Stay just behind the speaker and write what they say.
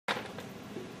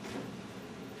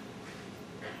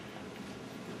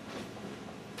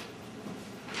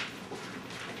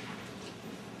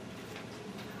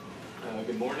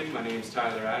morning. My name is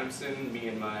Tyler Adamson. Me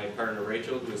and my partner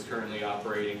Rachel, who is currently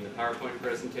operating the PowerPoint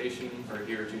presentation, are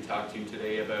here to talk to you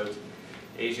today about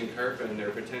Asian carp and their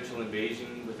potential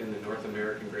invasion within the North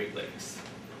American Great Lakes.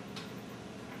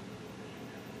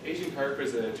 Asian carp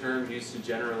is a term used to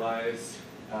generalize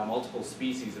multiple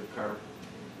species of carp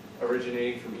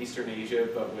originating from Eastern Asia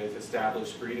but with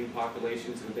established breeding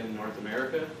populations within North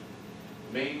America.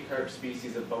 Main carp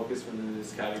species of focus within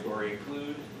this category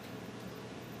include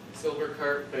silver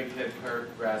carp, bighead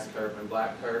carp, grass carp, and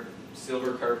black carp.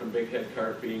 Silver carp and bighead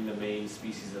carp being the main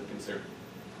species of concern.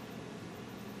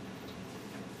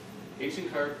 Asian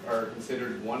carp are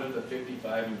considered one of the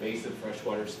 55 invasive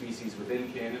freshwater species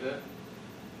within Canada.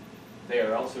 They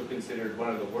are also considered one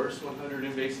of the worst 100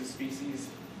 invasive species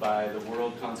by the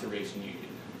World Conservation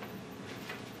Union.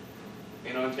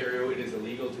 In Ontario, it is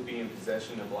illegal to be in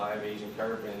possession of live Asian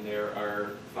carp, and there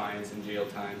are fines and jail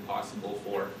time possible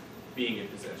for being in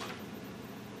possession.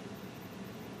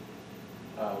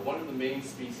 One of the main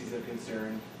species of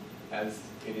concern, as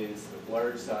it is of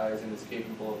large size and is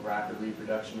capable of rapid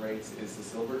reproduction rates, is the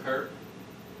silver carp.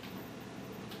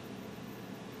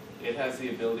 It has the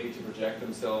ability to project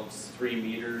themselves 3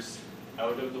 meters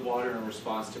out of the water in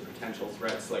response to potential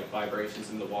threats like vibrations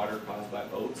in the water caused by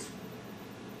boats.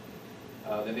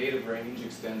 The native range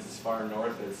extends as far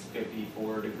north as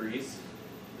 54 degrees,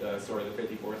 the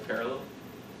 54th parallel.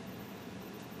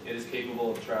 It is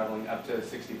capable of traveling up to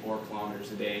 64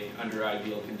 kilometers a day under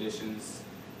ideal conditions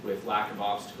with lack of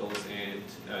obstacles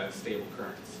and stable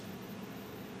currents.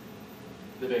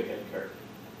 The bighead carp.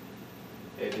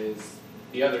 It is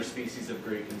the other species of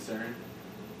great concern,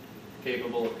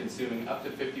 capable of consuming up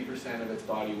to 50% of its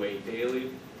body weight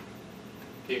daily,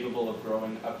 capable of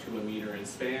growing up to 1 meter in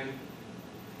span.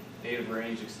 Native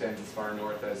range extends as far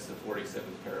north as the 47th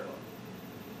parallel.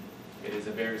 It is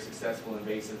a very successful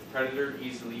invasive predator,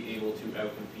 easily able to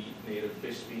outcompete native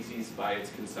fish species by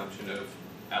its consumption of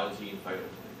algae and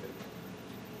phytoplankton.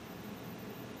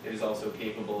 It is also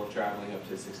capable of traveling up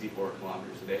to 64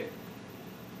 kilometers a day.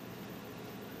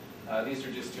 These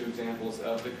are just 2 examples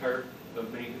of the carp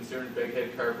of main concern.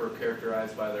 Bighead carp are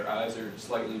characterized by their eyes are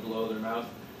slightly below their mouth.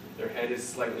 Their head is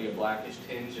slightly a blackish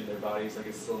tinge and their body is like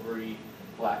a silvery,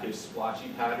 blackish, splotchy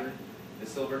pattern. The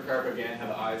silver carp again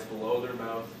have eyes below their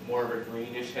mouth, more of a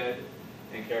greenish head,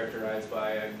 and characterized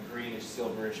by a greenish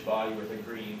silverish body with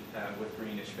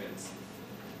greenish fins.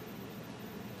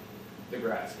 The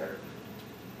grass carp.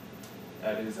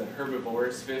 It is a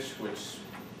herbivorous fish which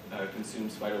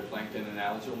consumes phytoplankton and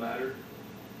algal matter.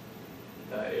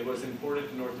 It was imported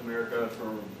to North America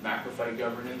for macrophyte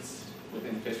governance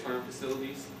within fish farm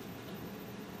facilities.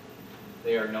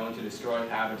 They are known to destroy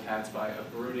habitats by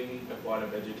uprooting aquatic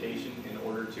vegetation in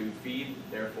order to feed,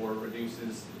 therefore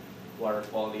reduces water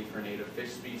quality for native fish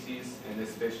species, and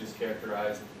this fish is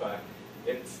characterized by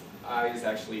its eyes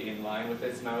actually in line with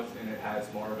its mouth, and it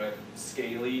has more of a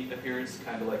scaly appearance,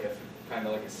 kind of like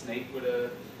a snake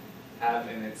would have,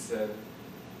 and it's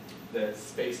the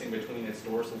spacing between its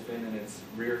dorsal fin and its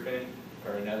rear fin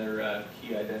are another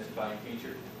key identifying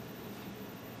feature.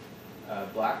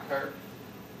 Black carp,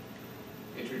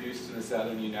 introduced to the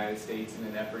southern United States in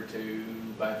an effort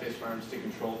by fish farms to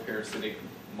control parasitic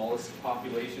mollusk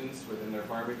populations within their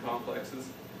farming complexes.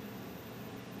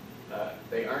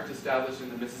 They aren't established in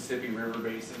the Mississippi River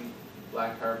Basin.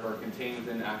 Black carp are contained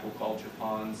within aquaculture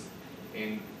ponds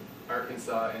in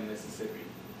Arkansas and Mississippi.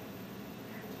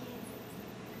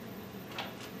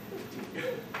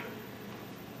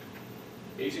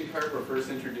 Asian carp were first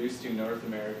introduced to North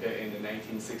America in the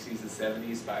 1960s and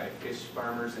 70s by fish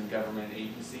farmers and government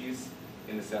agencies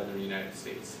in the southern United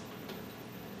States.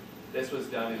 This was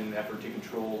done in an effort to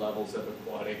control levels of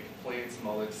aquatic plants,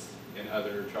 mollusks, and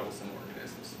other troublesome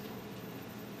organisms.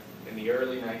 In the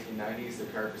early 1990s, the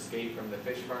carp escaped from the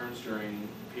fish farms during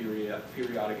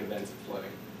periodic events of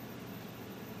flooding.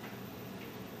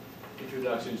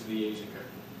 Introduction to the Asian carp.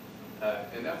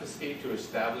 Enough escape to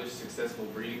establish successful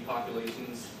breeding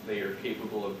populations. They are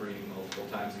capable of breeding multiple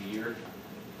times a year.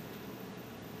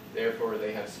 Therefore,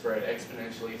 they have spread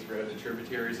exponentially throughout the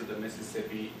tributaries of the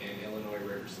Mississippi and Illinois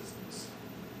river systems.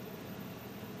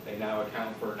 They now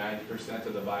account for 90%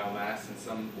 of the biomass in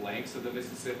some lengths of the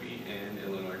Mississippi and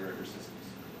Illinois river systems.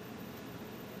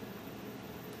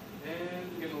 And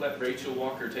I'm going to let Rachel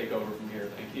Walker take over from here.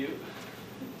 Thank you.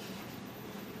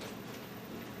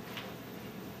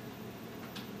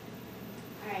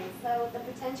 Alright, so the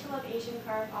potential of Asian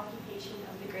carp occupation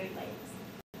of the Great Lakes.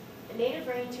 The native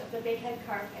range of the bighead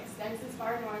carp extends as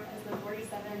far north as the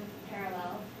 47th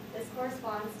parallel. This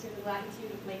corresponds to the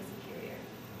latitude of Lake Superior.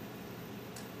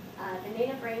 The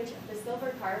native range of the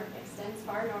silver carp extends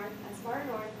far north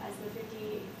as the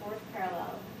 54th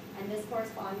parallel, and this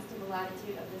corresponds to the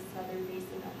latitude of the southern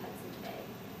basin of Hudson Bay.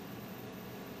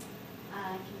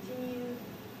 Continue.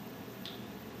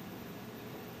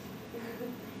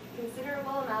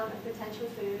 Considerable amount of potential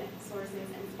food sources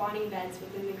and spawning beds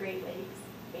within the Great Lakes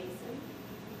Basin.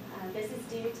 This is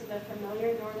due to the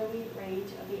familiar northerly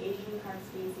range of the Asian carp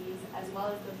species, as well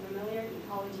as the familiar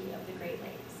ecology of the Great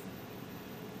Lakes.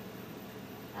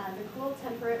 The cool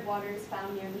temperate waters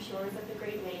found near the shores of the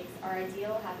Great Lakes are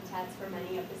ideal habitats for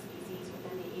many of the species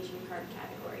within the Asian carp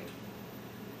category.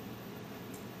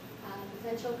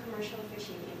 Potential commercial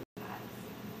fishing impacts.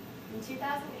 In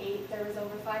 2008, there was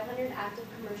over 500 active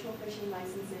commercial fishing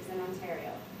licenses in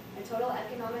Ontario, a total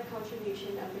economic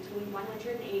contribution of between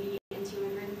 $180 and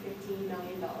 $215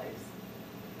 million.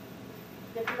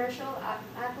 The commercial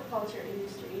aquaculture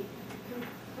industry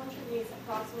contributes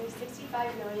approximately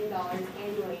 $65 million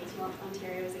annually to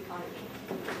Ontario's economy.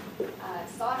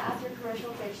 Sought-after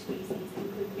commercial fish species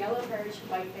include yellow perch,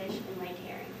 whitefish, and lake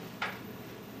herring.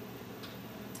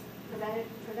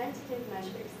 Preventative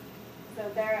measures. So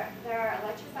there are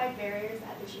electrified barriers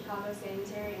at the Chicago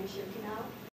Sanitary and Ship Canal,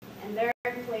 and they're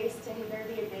in place to hinder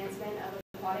the advancement of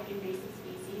aquatic invasive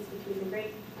species between the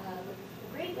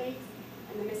Great Lakes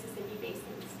and the Mississippi basins.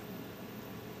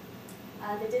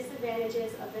 The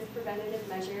disadvantages of this preventative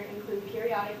measure include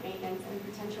periodic maintenance and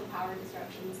potential power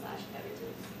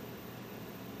disruption/outages.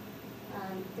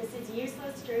 This is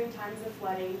useless during times of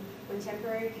flooding, when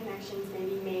temporary connections may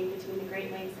be made between the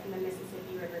Great Lakes and the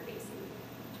Mississippi River Basin.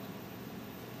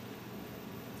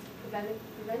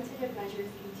 Preventative measures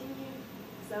continue.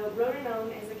 So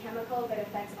rotenone is a chemical that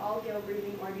affects all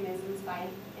gill-breathing organisms by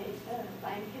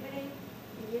inhibiting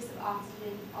the use of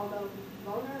oxygen, although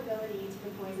vulnerability to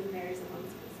the poison varies among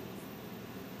species.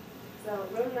 So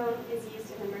rotenone is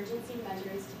used in emergency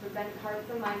measures to prevent carp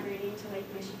from migrating to Lake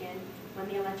Michigan when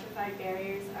the electrified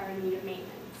barriers are in need of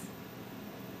maintenance.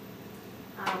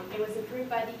 It was approved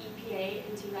by the EPA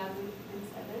in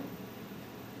 2007,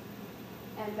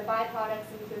 and the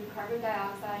byproducts include carbon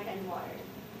dioxide and water.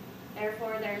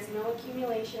 Therefore, there is no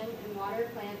accumulation in water,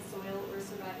 plants, soil, or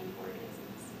surviving organisms.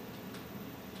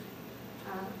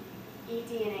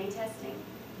 eDNA testing.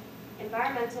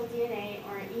 Environmental DNA,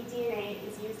 or eDNA,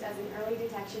 is used as an early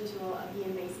detection tool of the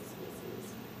invasive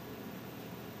species.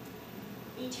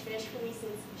 Each fish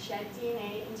releases shed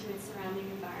DNA into its surrounding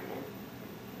environment,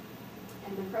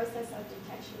 and the process of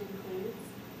detection includes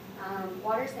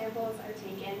water samples are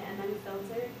taken and then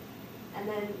filtered, and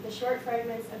then the short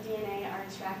fragments of DNA are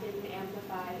extracted and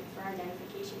amplified for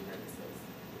identification purposes.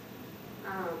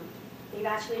 They've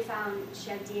actually found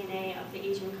shed DNA of the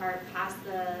Asian carp past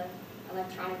the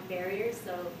electronic barriers,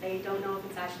 so they don't know if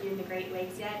it's actually in the Great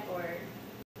Lakes yet or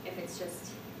if it's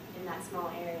just in that small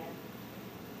area.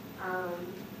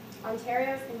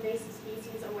 Ontario's Invasive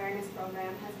Species Awareness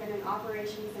Program has been in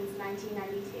operation since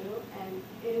 1992, and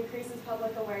it increases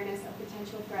public awareness of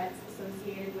potential threats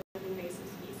associated with invasive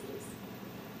species.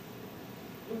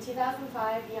 In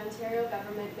 2005, the Ontario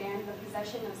government banned the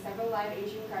possession of several live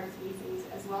Asian carp species,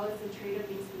 as well as the trade of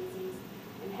these species,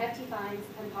 and hefty fines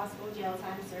and possible jail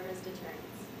time serve as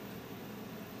deterrents.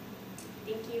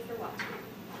 Thank you for watching.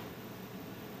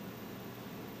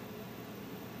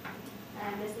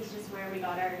 And this is just where we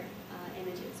got our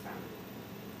images from.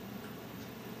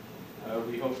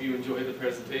 We hope you enjoyed the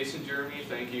presentation, Jeremy.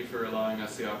 Thank you for allowing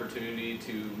us the opportunity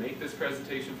to make this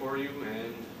presentation for you,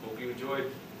 and hope you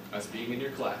enjoyed us being in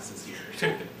your classes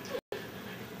here.